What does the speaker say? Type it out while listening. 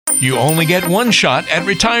You only get one shot at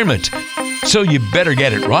retirement, so you better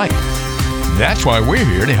get it right. That's why we're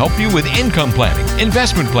here to help you with income planning,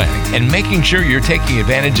 investment planning, and making sure you're taking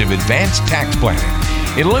advantage of advanced tax planning.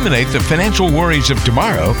 Eliminate the financial worries of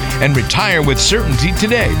tomorrow and retire with certainty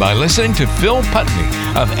today by listening to Phil Putney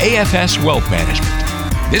of AFS Wealth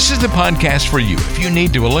Management. This is the podcast for you if you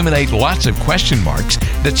need to eliminate lots of question marks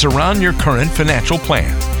that surround your current financial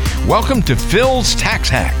plan. Welcome to Phil's Tax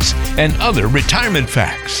Hacks and Other Retirement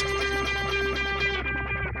Facts.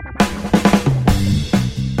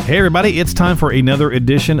 Hey everybody, it's time for another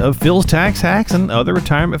edition of Phil's Tax Hacks and Other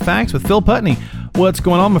Retirement Facts with Phil Putney. What's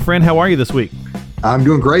going on, my friend? How are you this week? I'm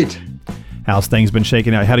doing great. How's things been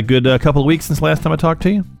shaking out? Had a good couple of weeks since last time I talked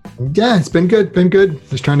to you? Yeah, it's been good.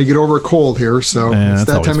 Just trying to get over a cold here, so it's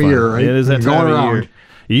that time of year, right? It is that time of year.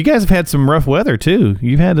 You guys have had some rough weather too.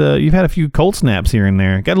 You've had a few cold snaps here and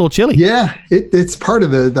there. Got a little chilly. Yeah, it's part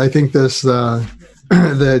of it. I think this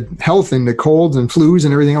the health and the colds and flus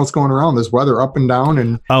and everything else going around. This weather up and down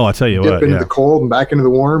and I tell you what, into the cold and back into the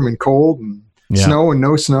warm and cold and snow and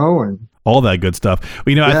no snow and all that good stuff.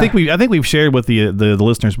 Well, I think we've shared with the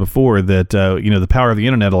listeners before that the power of the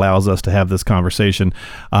internet allows us to have this conversation.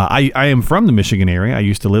 I am from the Michigan area. I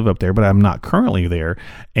used to live up there, but I'm not currently there.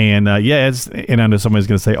 And and I know somebody's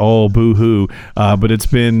going to say, "Oh, boo hoo," but it's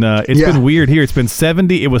been weird here. It's been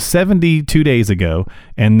 70. It was 70 2 days ago,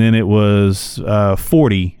 and then it was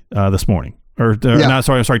 40 this morning. Or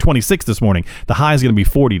 26 this morning. The high is going to be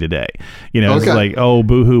 40 today. It's like, oh,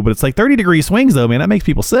 boo hoo, but it's like 30-degree swings though, man. That makes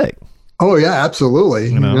people sick. Oh yeah,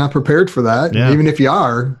 absolutely. You're not prepared for that, even if you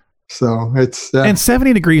are. So it's and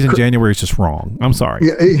 70 degrees in January is just wrong. I'm sorry.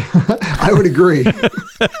 Yeah, I would agree.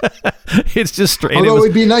 It's just strange. Although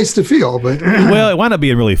it'd be nice to feel, but well, it wound up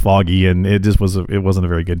being really foggy, and it wasn't a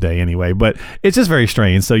very good day anyway. But it's just very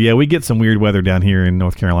strange. So yeah, we get some weird weather down here in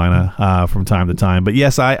North Carolina from time to time. But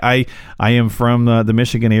yes, I am from the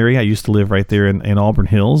Michigan area. I used to live right there in Auburn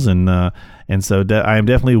Hills, and so I am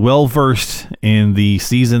definitely well versed in the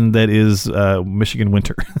season that is Michigan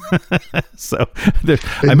winter. So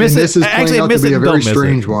I miss it. This is playing out to be a very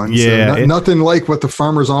strange one. Yeah, so nothing like what the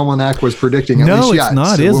Farmer's Almanac was predicting. At least yet. It's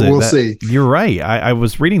not. So is it? We'll see. You're right. I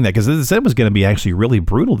was reading that because it said it was going to be actually really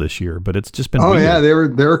brutal this year, but it's just been. Oh weird. yeah,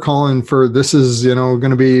 they're calling for this is going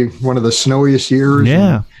to be one of the snowiest years.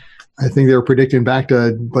 Yeah. I think they were predicting back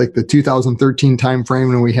to like the 2013 time frame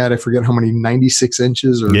when we had, I forget how many, 96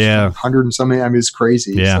 inches or 100 and something. I mean, it's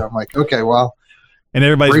crazy. Yeah. So I'm like, okay, well, and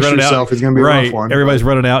everybody's running out. It's going to be a rough one. Everybody's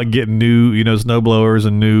running out and getting new, snow blowers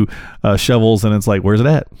and new shovels, and it's like, where's it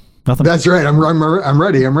at? Nothing. That's right. I'm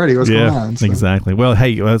ready. What's going on? So. Exactly. Well,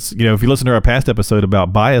 hey, if you listen to our past episode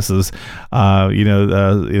about biases,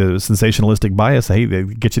 sensationalistic bias, hey, they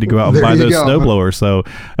get you to go out and buy those snowblowers. So,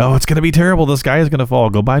 it's going to be terrible. The sky is going to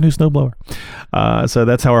fall. Go buy a new snowblower. So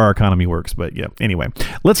that's how our economy works. But yeah, anyway,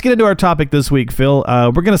 let's get into our topic this week, Phil.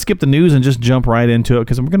 We're going to skip the news and just jump right into it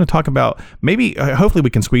because we're going to talk about maybe, hopefully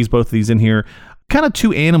we can squeeze both of these in here, kind of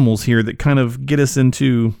two animals here that kind of get us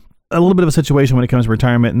into a little bit of a situation when it comes to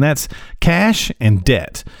retirement, and that's cash and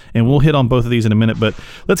debt. And we'll hit on both of these in a minute, but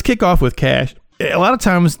let's kick off with cash. A lot of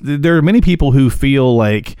times there are many people who feel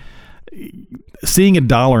like seeing a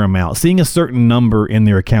dollar amount, seeing a certain number in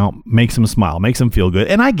their account makes them smile, makes them feel good.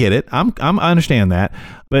 And I get it. I understand that.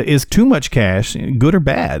 But is too much cash good or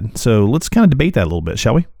bad? So let's kind of debate that a little bit,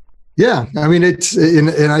 shall we? Yeah. I mean,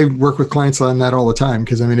 and I work with clients on that all the time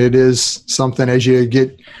because, I mean, it is something as you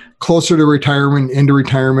get closer to retirement, into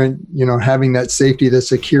retirement, having that safety, the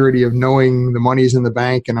security of knowing the money's in the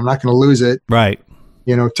bank and I'm not going to lose it. Right.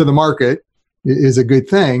 To the market is a good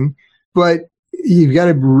thing, but you've got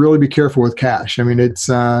to really be careful with cash. I mean, it's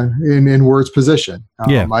in where it's positioned.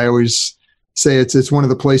 I always say it's one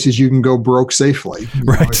of the places you can go broke safely.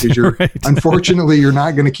 Because unfortunately, you're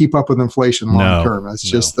not going to keep up with inflation long term. That's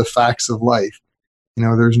just the facts of life.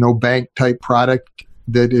 There's no bank type product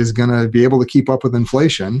that is going to be able to keep up with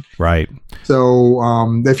inflation. Right. So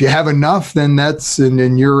if you have enough, then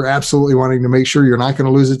and you're absolutely wanting to make sure you're not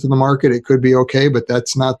going to lose it to the market. It could be okay, but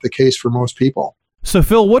that's not the case for most people. So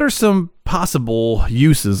Phil, what are some possible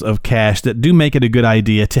uses of cash that do make it a good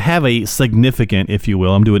idea to have a significant, if you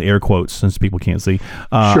will, I'm doing air quotes since people can't see,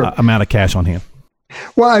 amount of cash on hand?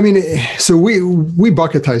 Well, I mean, so we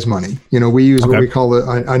bucketize money. We use what we call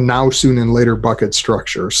a now, soon, and later bucket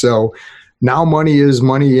structure. So now money is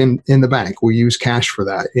money in the bank. We use cash for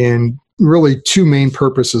that. And really two main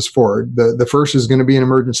purposes for it. The first is going to be an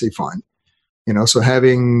emergency fund. So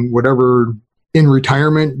having whatever in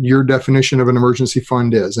retirement, your definition of an emergency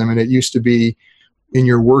fund is. I mean, it used to be in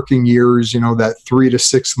your working years, that 3 to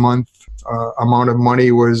 6 month amount of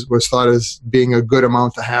money was thought as being a good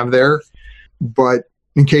amount to have there. But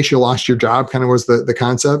in case you lost your job, kind of was the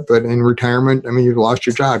concept. But in retirement, I mean, you've lost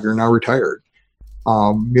your job, you're now retired.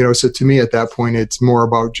 So to me at that point, it's more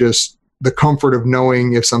about just the comfort of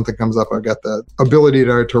knowing if something comes up, I've got the ability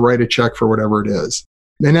to write a check for whatever it is.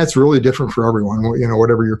 And that's really different for everyone,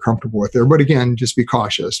 whatever you're comfortable with there. But again, just be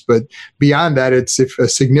cautious. But beyond that, it's if a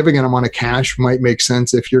significant amount of cash might make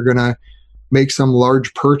sense if you're going to make some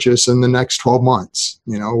large purchase in the next 12 months.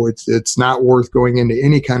 It's not worth going into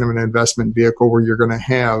any kind of an investment vehicle where you're going to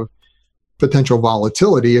have potential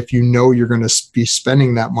volatility if you know you're going to be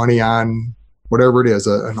spending that money on whatever it is,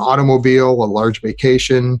 an automobile, a large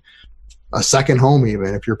vacation, a second home,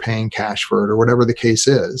 even if you're paying cash for it or whatever the case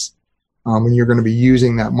is. And you're going to be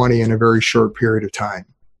using that money in a very short period of time.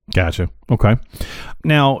 Gotcha. Okay.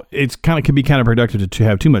 Now, it's could be counterproductive to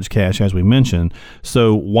have too much cash, as we mentioned.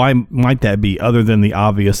 So why might that be, other than the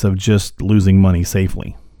obvious of just losing money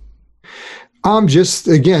safely? Just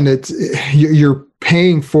again, you're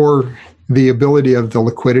paying for the ability of the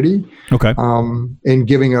liquidity. Okay. And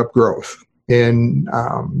giving up growth. And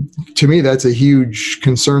to me, that's a huge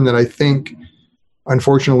concern that I think,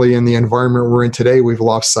 unfortunately, in the environment we're in today, we've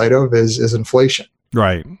lost sight of is inflation.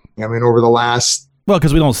 Right. I mean, over the last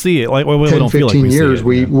because we don't see it. We 10, don't 15 feel like we years,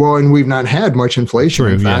 see it. and we've not had much inflation.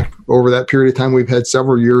 True, in fact, over that period of time, we've had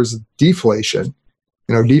several years of deflation,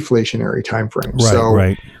 deflationary time frame. Right, so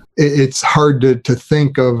right. It's hard to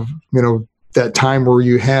think of, that time where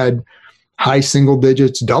you had high single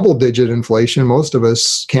digits, double digit inflation. Most of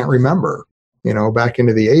us can't remember, back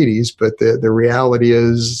into the 80s. But the reality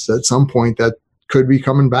is at some point that could be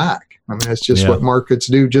coming back. I mean, that's just what markets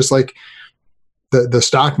do, just like the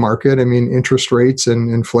stock market. I mean, interest rates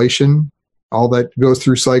and inflation, all that goes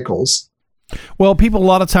through cycles. Well, people a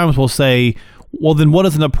lot of times will say, well, then what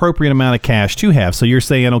is an appropriate amount of cash to have? So you're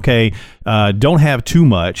saying, okay, don't have too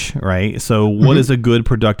much, right? So what is a good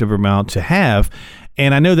productive amount to have?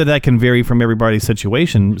 And I know that can vary from everybody's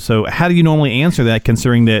situation. So how do you normally answer that,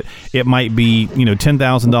 considering that it might be,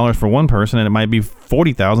 $10,000 for one person and it might be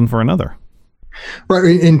 $40,000 for another?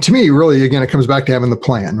 Right. And to me, really, again, it comes back to having the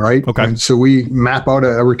plan, right? Okay. And so we map out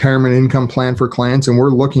a retirement income plan for clients, and we're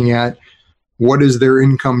looking at what is their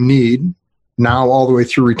income need now all the way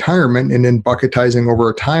through retirement, and then bucketizing over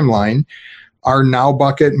a timeline. Our now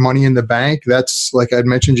bucket, money in the bank, that's, like I'd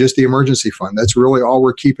mentioned, just the emergency fund. That's really all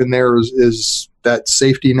we're keeping there is that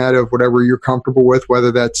safety net of whatever you're comfortable with,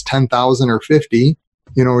 whether that's 10,000 or 50,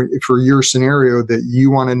 for your scenario that you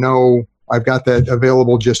want to know, I've got that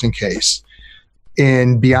available just in case.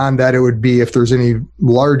 And beyond that, it would be if there's any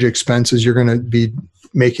large expenses you're going to be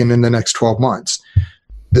making in the next 12 months.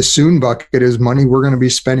 The soon bucket is money we're going to be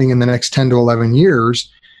spending in the next 10 to 11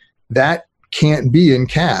 years. That can't be in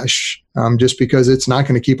cash just because it's not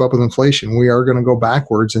going to keep up with inflation. We are going to go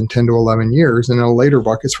backwards in 10 to 11 years, and in a later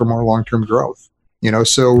buckets for more long-term growth.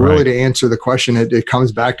 So really to answer the question, it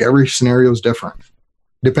comes back to every scenario is different.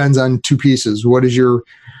 Depends on two pieces. What does your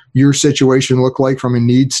situation look like from a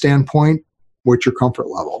need standpoint? What's your comfort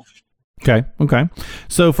level? Okay.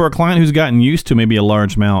 So for a client who's gotten used to maybe a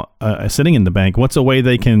large amount sitting in the bank, what's a way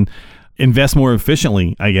they can invest more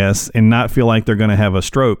efficiently, I guess, and not feel like they're going to have a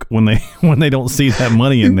stroke when they don't see that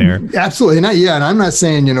money in there? Absolutely. And I'm not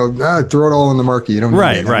saying, throw it all in the market. You don't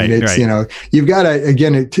right, need it. Right. It's, you've got to,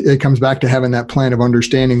 again, it comes back to having that plan of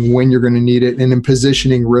understanding when you're going to need it and then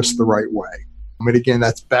positioning risk the right way. But again,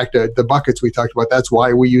 that's back to the buckets we talked about. That's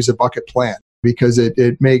why we use a bucket plan, because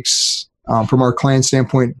it makes, from our client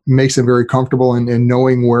standpoint, makes them very comfortable in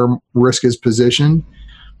knowing where risk is positioned.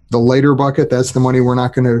 The later bucket, that's the money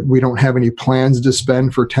we don't have any plans to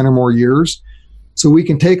spend for 10 or more years. So we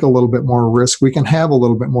can take a little bit more risk. We can have a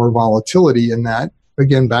little bit more volatility in that.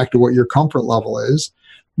 Again, back to what your comfort level is,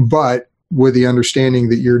 but with the understanding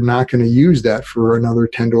that you're not going to use that for another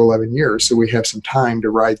 10 to 11 years. So we have some time to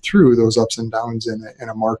ride through those ups and downs in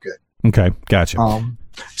a market. Okay, gotcha.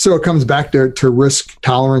 So it comes back to risk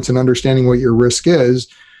tolerance and understanding what your risk is,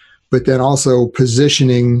 but then also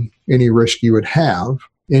positioning any risk you would have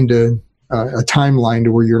into a timeline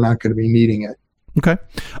to where you're not going to be needing it. Okay.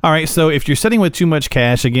 All right. So if you're sitting with too much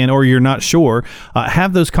cash again, or you're not sure,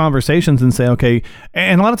 have those conversations and say, okay.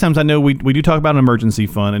 And a lot of times I know we do talk about an emergency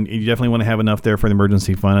fund, and you definitely want to have enough there for the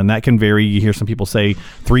emergency fund. And that can vary. You hear some people say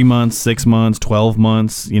 3 months, 6 months, 12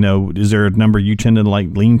 months, is there a number you tend to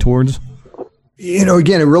lean towards?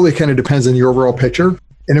 Again, it really kind of depends on the overall picture.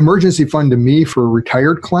 An emergency fund to me for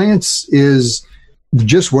retired clients is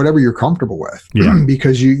just whatever you're comfortable with,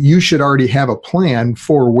 because you should already have a plan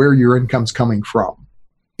for where your income's coming from.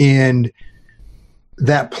 And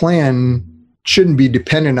that plan shouldn't be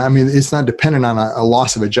dependent. I mean, it's not dependent on a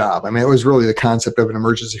loss of a job. I mean, it was really the concept of an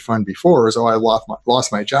emergency fund before is, I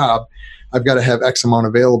lost my job. I've got to have X amount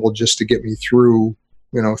available just to get me through,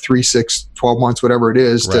 3, 6, 12 months, whatever it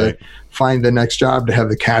is, to find the next job, to have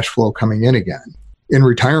the cash flow coming in again. In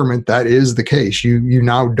retirement, that is the case. You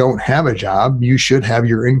now don't have a job. You should have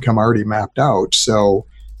your income already mapped out. So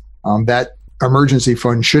that emergency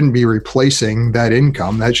fund shouldn't be replacing that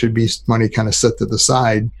income. That should be money kind of set to the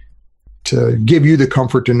side to give you the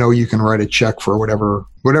comfort to know you can write a check for whatever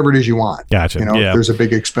it is you want. Gotcha. If there's a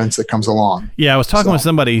big expense that comes along. Yeah, I was talking with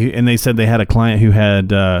somebody, and they said they had a client who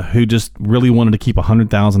had who just really wanted to keep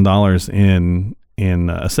 $100,000 in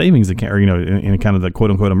a savings account, or in kind of the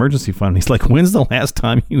quote unquote emergency fund. He's like, when's the last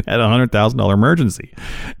time you had $100,000 emergency?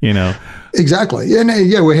 Exactly. And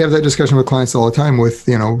we have that discussion with clients all the time. With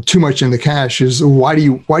too much in the cash is why do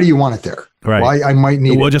you want it there? Right. Why I might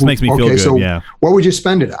need it. Well, it just makes me feel good. So yeah. What would you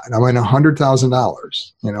spend it on? I mean,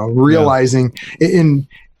 $100,000. Realizing in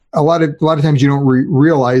a lot of times you don't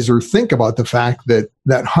realize or think about the fact that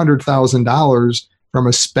 $100,000 from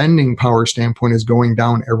a spending power standpoint is going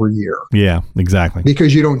down every year. Yeah, exactly.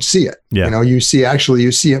 Because you don't see it. Yeah. You see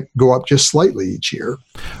it go up just slightly each year.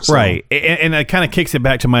 So. Right. And it kind of kicks it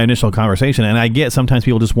back to my initial conversation. And I get sometimes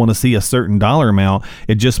people just want to see a certain dollar amount.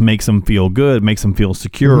 It just makes them feel good, makes them feel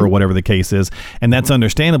secure, or whatever the case is. And that's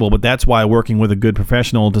understandable. But that's why working with a good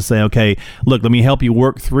professional to say, okay, look, let me help you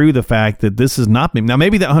work through the fact that this is not, now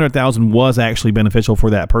maybe that $100,000 was actually beneficial for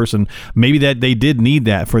that person. Maybe that they did need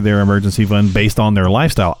that for their emergency fund based on their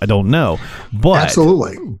lifestyle. I don't know. But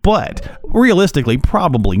absolutely. But realistically,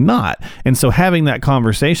 probably not. And so having that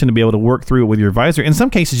conversation to be able to work through it with your advisor, in some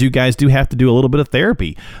cases, you guys do have to do a little bit of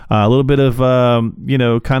therapy, a little bit of,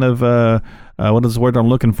 what is the word I'm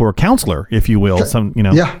looking for? Counselor, if you will.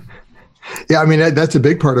 Yeah. Yeah. I mean, that's a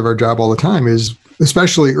big part of our job all the time, is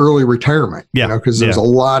especially early retirement, because there's a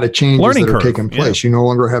lot of changes Learning that are curve. taking place. You no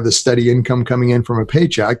longer have the steady income coming in from a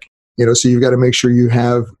paycheck, so you've got to make sure you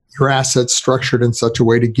have your assets structured in such a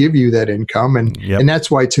way to give you that income. And that's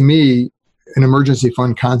why, to me, an emergency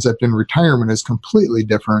fund concept in retirement is completely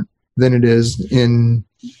different than it is in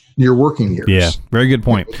your working years. Yeah, very good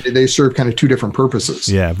point. They serve kind of two different purposes.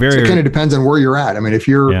 Yeah, so it kind of depends on where you're at. I mean, if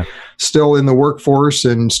you're still in the workforce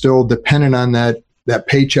and still dependent on that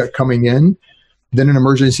paycheck coming in, then an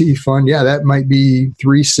emergency fund, that might be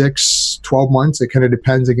 3, 6, 12 months. It kind of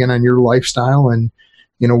depends again on your lifestyle and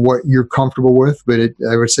what you're comfortable with. But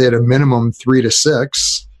I would say at a minimum 3 to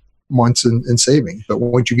 6 months in saving. But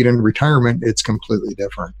once you get into retirement, it's completely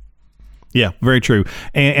different. Yeah, very true.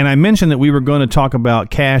 And I mentioned that we were going to talk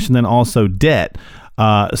about cash and then also debt.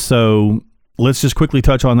 So let's just quickly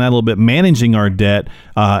touch on that a little bit. Managing our debt,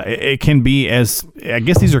 it can be, as I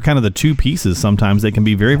guess these are kind of the two pieces sometimes. They can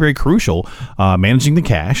be very, very crucial, managing the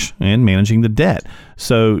cash and managing the debt.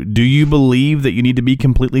 So do you believe that you need to be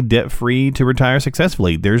completely debt-free to retire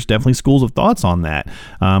successfully? There's definitely schools of thoughts on that.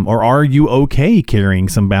 Or are you okay carrying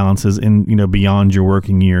some balances in, beyond your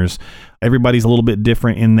working years? Everybody's a little bit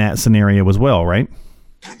different in that scenario as well, right?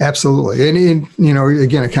 Absolutely. And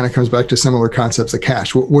again, it kind of comes back to similar concepts of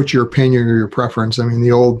cash. What's your opinion or your preference? I mean,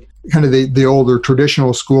 the older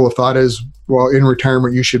traditional school of thought is, well, in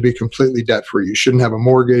retirement, you should be completely debt-free. You shouldn't have a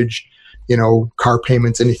mortgage, car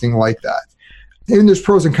payments, anything like that. And there's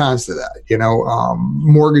pros and cons to that.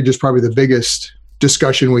 Mortgage is probably the biggest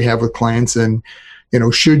discussion we have with clients. And,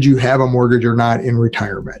 should you have a mortgage or not in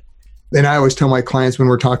retirement? And I always tell my clients when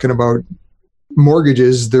we're talking about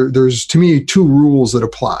mortgages, there's to me 2 rules that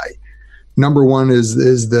apply. Number one is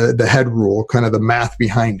the head rule, kind of the math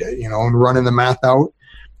behind it, and running the math out.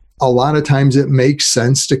 A lot of times it makes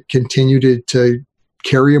sense to continue to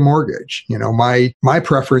carry a mortgage. My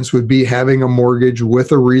preference would be having a mortgage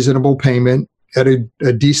with a reasonable payment at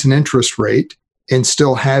a decent interest rate and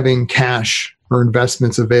still having cash or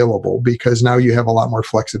investments available, because now you have a lot more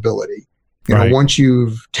flexibility. Once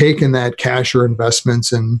you've taken that cash or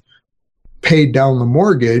investments and paid down the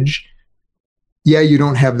mortgage, you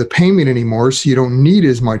don't have the payment anymore, so you don't need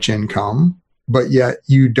as much income, but yet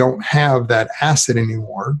you don't have that asset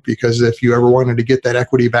anymore, because if you ever wanted to get that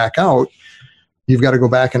equity back out, you've got to go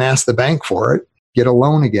back and ask the bank for it, get a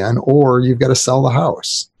loan again, or you've got to sell the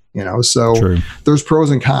house. So True. There's pros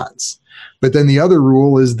and cons. But then the other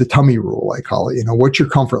rule is the tummy rule, I call it. What's your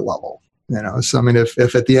comfort level? So I mean,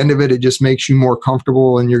 if at the end of it, it just makes you more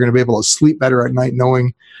comfortable and you're going to be able to sleep better at night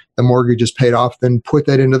knowing the mortgage is paid off, then put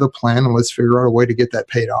that into the plan and let's figure out a way to get that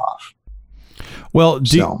paid off. Well,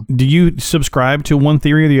 do you subscribe to one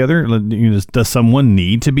theory or the other? Does someone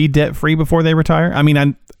need to be debt-free before they retire? I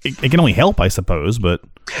mean, it can only help, I suppose, but...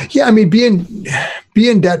 Yeah, I mean,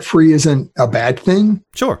 being debt-free isn't a bad thing.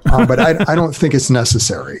 Sure. But I don't think it's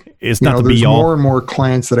necessary. It's not the there's be-all. More and more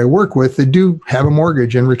clients that I work with that do have a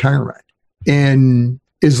mortgage in retirement. And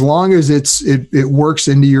as long as it works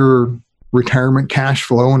into your retirement cash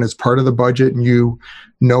flow and it's part of the budget and you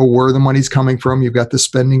know where the money's coming from, you've got the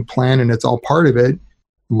spending plan and it's all part of it,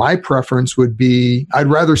 my preference would be I'd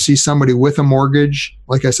rather see somebody with a mortgage,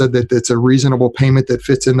 like I said, that it's a reasonable payment that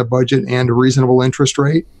fits in the budget and a reasonable interest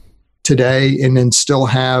rate today, and then still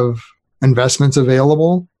have investments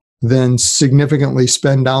available, than significantly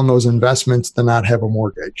spend down those investments to not have a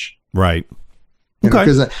mortgage. Right.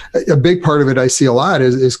 Because a big part of it I see a lot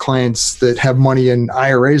is clients that have money in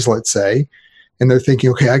IRAs, let's say, and they're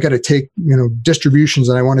thinking, okay, I got to take, distributions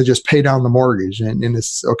and I want to just pay down the mortgage. And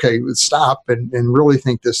it's okay, stop and really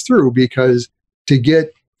think this through, because to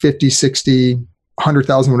get 50, 60,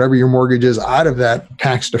 100,000, whatever your mortgage is, out of that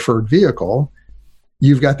tax deferred vehicle,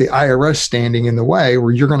 you've got the IRS standing in the way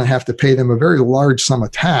where you're going to have to pay them a very large sum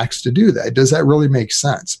of tax to do that. Does that really make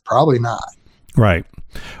sense? Probably not. Right.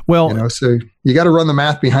 Well, so you got to run the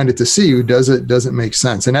math behind it to see does it make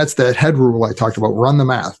sense. And that's that head rule I talked about. Run the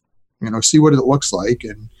math, see what it looks like.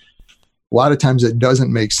 And a lot of times it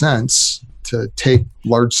doesn't make sense to take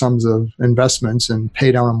large sums of investments and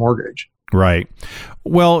pay down a mortgage. Right.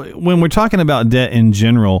 Well, when we're talking about debt in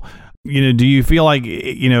general, do you feel like,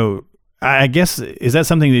 I guess, is that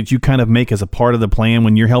something that you kind of make as a part of the plan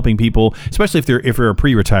when you're helping people, especially if they're a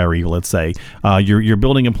pre-retiree, let's say, you're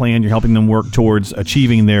building a plan, you're helping them work towards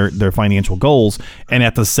achieving their financial goals, and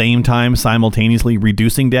at the same time simultaneously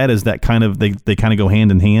reducing debt? Is that kind of they kind of go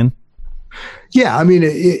hand in hand? Yeah, I mean,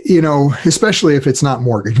 especially if it's not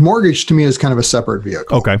mortgage. Mortgage to me is kind of a separate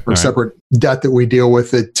vehicle, okay, or separate debt that we deal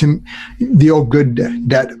with. The old good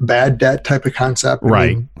debt, bad debt type of concept.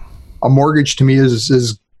 Right. A mortgage to me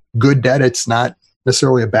is good debt. It's not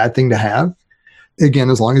necessarily a bad thing to have. Again,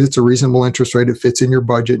 as long as it's a reasonable interest rate, it fits in your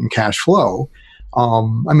budget and cash flow.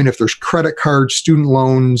 If there's credit cards, student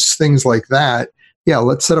loans, things like that, yeah,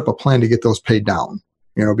 let's set up a plan to get those paid down,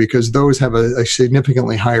 because those have a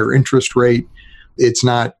significantly higher interest rate. It's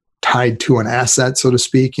not tied to an asset, so to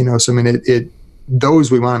speak, those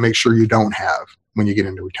we want to make sure you don't have when you get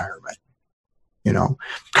into retirement.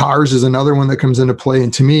 Cars is another one that comes into play.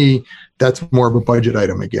 And to me, that's more of a budget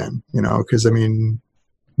item again, because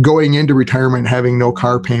going into retirement, having no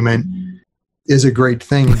car payment is a great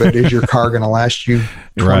thing, but is your car going to last you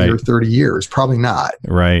 20 or 30 years? Probably not.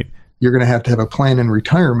 Right. You're going to have a plan in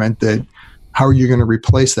retirement that how are you going to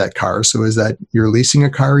replace that car? So is that you're leasing a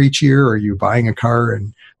car each year, or are you buying a car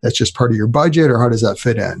and that's just part of your budget, or how does that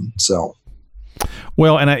fit in? So.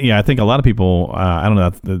 Well, and I think a lot of people, I don't know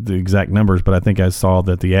the exact numbers, but I think I saw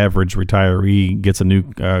that the average retiree gets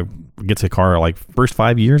a car like first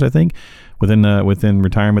 5 years, I think. Within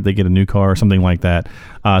retirement, they get a new car or something like that.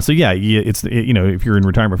 So if you're in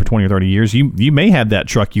retirement for 20 or 30 years, you may have that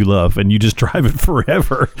truck you love and you just drive it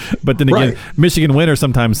forever. But then again, Michigan winter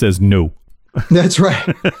sometimes says no. That's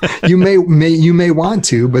right. You may want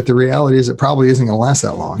to, but the reality is it probably isn't going to last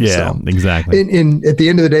that long. Yeah, so, exactly. And at the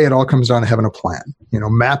end of the day, it all comes down to having a plan.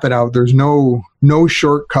 Map it out. There's no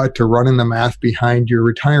shortcut to running the math behind your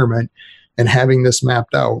retirement and having this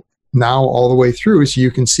mapped out now all the way through, so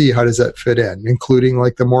you can see how does that fit in, including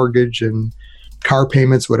like the mortgage and car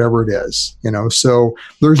payments, whatever it is. So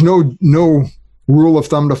there's no rule of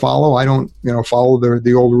thumb to follow. I don't follow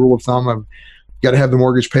the old rule of thumb of got to have the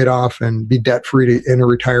mortgage paid off and be debt free in a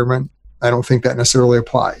retirement. I don't think that necessarily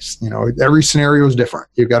applies. Every scenario is different.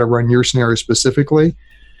 You've got to run your scenario specifically,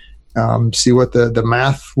 see what the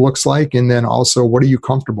math looks like, and then also what are you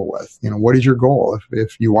comfortable with? What is your goal?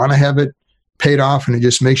 If you want to have it paid off and it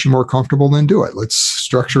just makes you more comfortable, then do it. Let's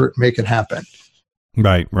structure it, make it happen.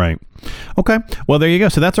 Right. Okay. Well, there you go.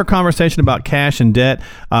 So that's our conversation about cash and debt.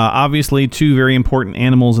 Obviously, two very important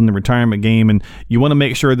animals in the retirement game, and you want to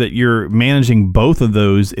make sure that you're managing both of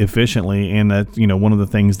those efficiently. And that's, one of the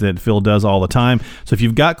things that Phil does all the time. So if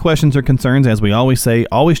you've got questions or concerns, as we always say,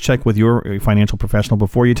 always check with your financial professional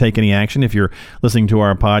before you take any action. If you're listening to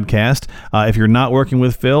our podcast, if you're not working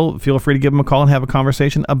with Phil, feel free to give him a call and have a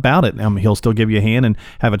conversation about it. He'll still give you a hand and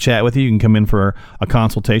have a chat with you. You can come in for a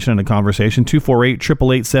consultation and a conversation.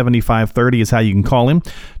 248-888-7530 is how you can call him.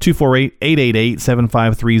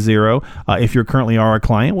 248-888-7530. If you currently are a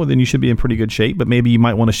client, well, then you should be in pretty good shape, but maybe you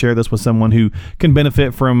might want to share this with someone who can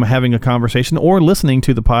benefit from having a conversation or listening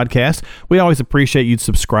to the podcast. We always appreciate you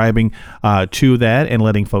subscribing to that and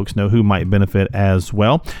letting folks know who might benefit as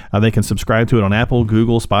well. They can subscribe to it on Apple,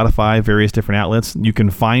 Google, Spotify, various different outlets. You can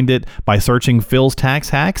find it by searching Phil's Tax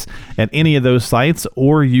Hacks at any of those sites,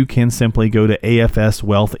 or you can simply go to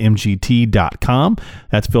afswealthmgt.com afswealthmgt.com.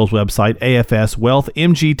 That's Phil's website,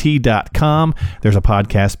 afswealthmgt.com. There's a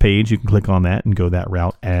podcast page. You can click on that and go that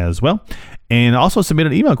route as well. And also submit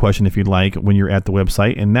an email question if you'd like when you're at the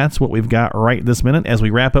website. And that's what we've got right this minute. As we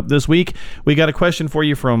wrap up this week, we got a question for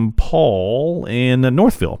you from Paul in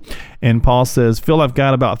Northville. And Paul says, Phil, I've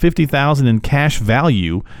got about $50,000 in cash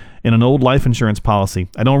value in an old life insurance policy.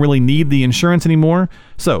 I don't really need the insurance anymore.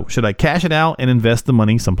 So should I cash it out and invest the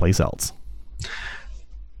money someplace else?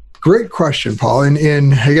 Great question, Paul.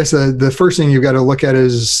 And I guess the first thing you've got to look at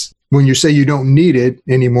is, when you say you don't need it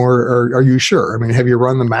anymore, are you sure? I mean, have you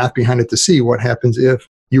run the math behind it to see what happens if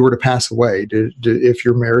you were to pass away? If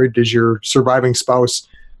you're married, does your surviving spouse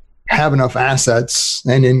have enough assets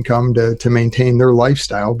and income to maintain their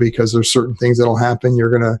lifestyle? Because there's certain things that'll happen.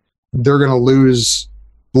 They're gonna lose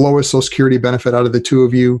the lowest Social Security benefit out of the two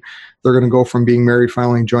of you. They're going to go from being married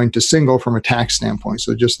filing joint to single from a tax standpoint.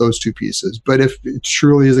 So just those two pieces. But if it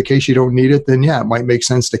truly is the case you don't need it, then yeah, it might make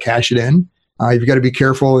sense to cash it in. You've got to be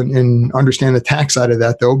careful and understand the tax side of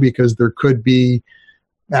that, though, because there could be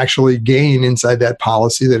actually gain inside that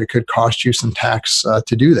policy that it could cost you some tax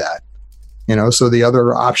to do that. So the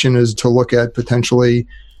other option is to look at potentially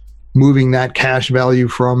moving that cash value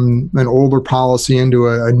from an older policy into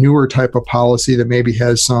a newer type of policy that maybe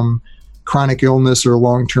has some chronic illness or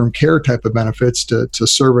long-term care type of benefits to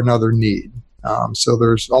serve another need. So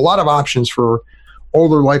there's a lot of options for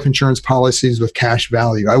older life insurance policies with cash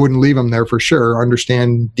value. I wouldn't leave them there for sure.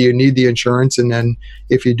 Understand, do you need the insurance? And then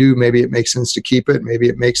if you do, maybe it makes sense to keep it. Maybe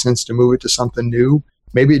it makes sense to move it to something new.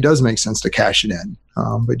 Maybe it does make sense to cash it in.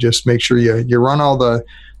 But just make sure you run all the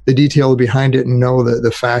detail behind it and know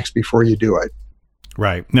the facts before you do it.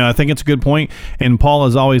 Right. No, I think it's a good point. And Paul,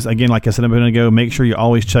 as always, again, like I said a minute ago, make sure you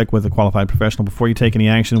always check with a qualified professional before you take any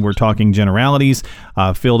action. We're talking generalities.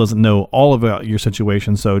 Phil doesn't know all about your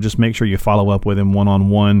situation, so just make sure you follow up with him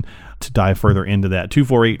one-on-one to dive further into that.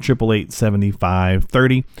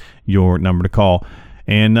 248-888-7530, your number to call.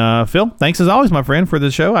 And Phil, thanks as always, my friend, for the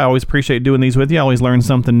show. I always appreciate doing these with you. I always learn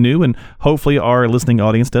something new, and hopefully our listening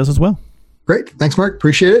audience does as well. Great. Thanks, Mark.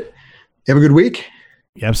 Appreciate it. Have a good week.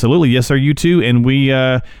 Absolutely. Yes, sir. You too. And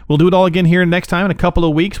we'll do it all again here next time in a couple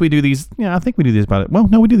of weeks. We do these. Yeah, I think we do these about it. Well,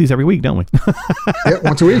 no, we do these every week, don't we? Yeah,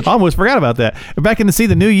 once a week. I almost forgot about that. Back in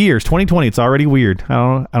the new year's 2020. It's already weird.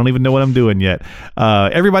 I don't even know what I'm doing yet.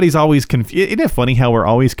 Everybody's always confused. Isn't it funny how we're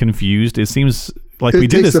always confused? It seems like we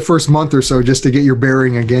do this the first month or so just to get your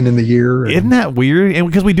bearing again in the year. Isn't that weird? And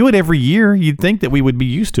because we do it every year, you'd think that we would be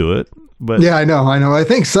used to it. But yeah, I know. I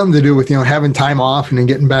think something to do with, having time off and then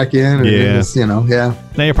getting back in. And yeah.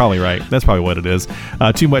 No, you're probably right. That's probably what it is.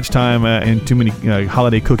 Too much time and too many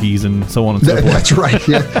holiday cookies and so on and so forth. That's right.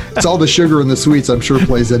 Yeah. It's all the sugar and the sweets, I'm sure,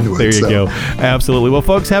 plays into it. There you go. Absolutely. Well,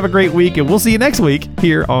 folks, have a great week, and we'll see you next week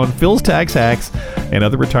here on Phil's Tax Hacks and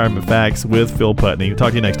Other Retirement Facts with Phil Putney.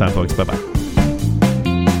 Talk to you next time, folks. Bye-bye.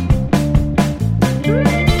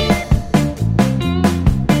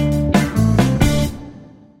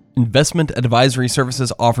 Investment advisory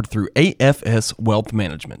services offered through AFS Wealth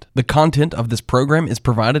Management. The content of this program is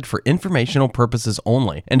provided for informational purposes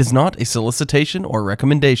only and is not a solicitation or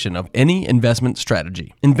recommendation of any investment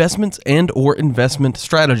strategy. Investments and/or investment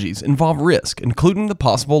strategies involve risk, including the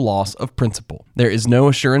possible loss of principal. There is no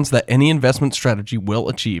assurance that any investment strategy will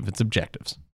achieve its objectives.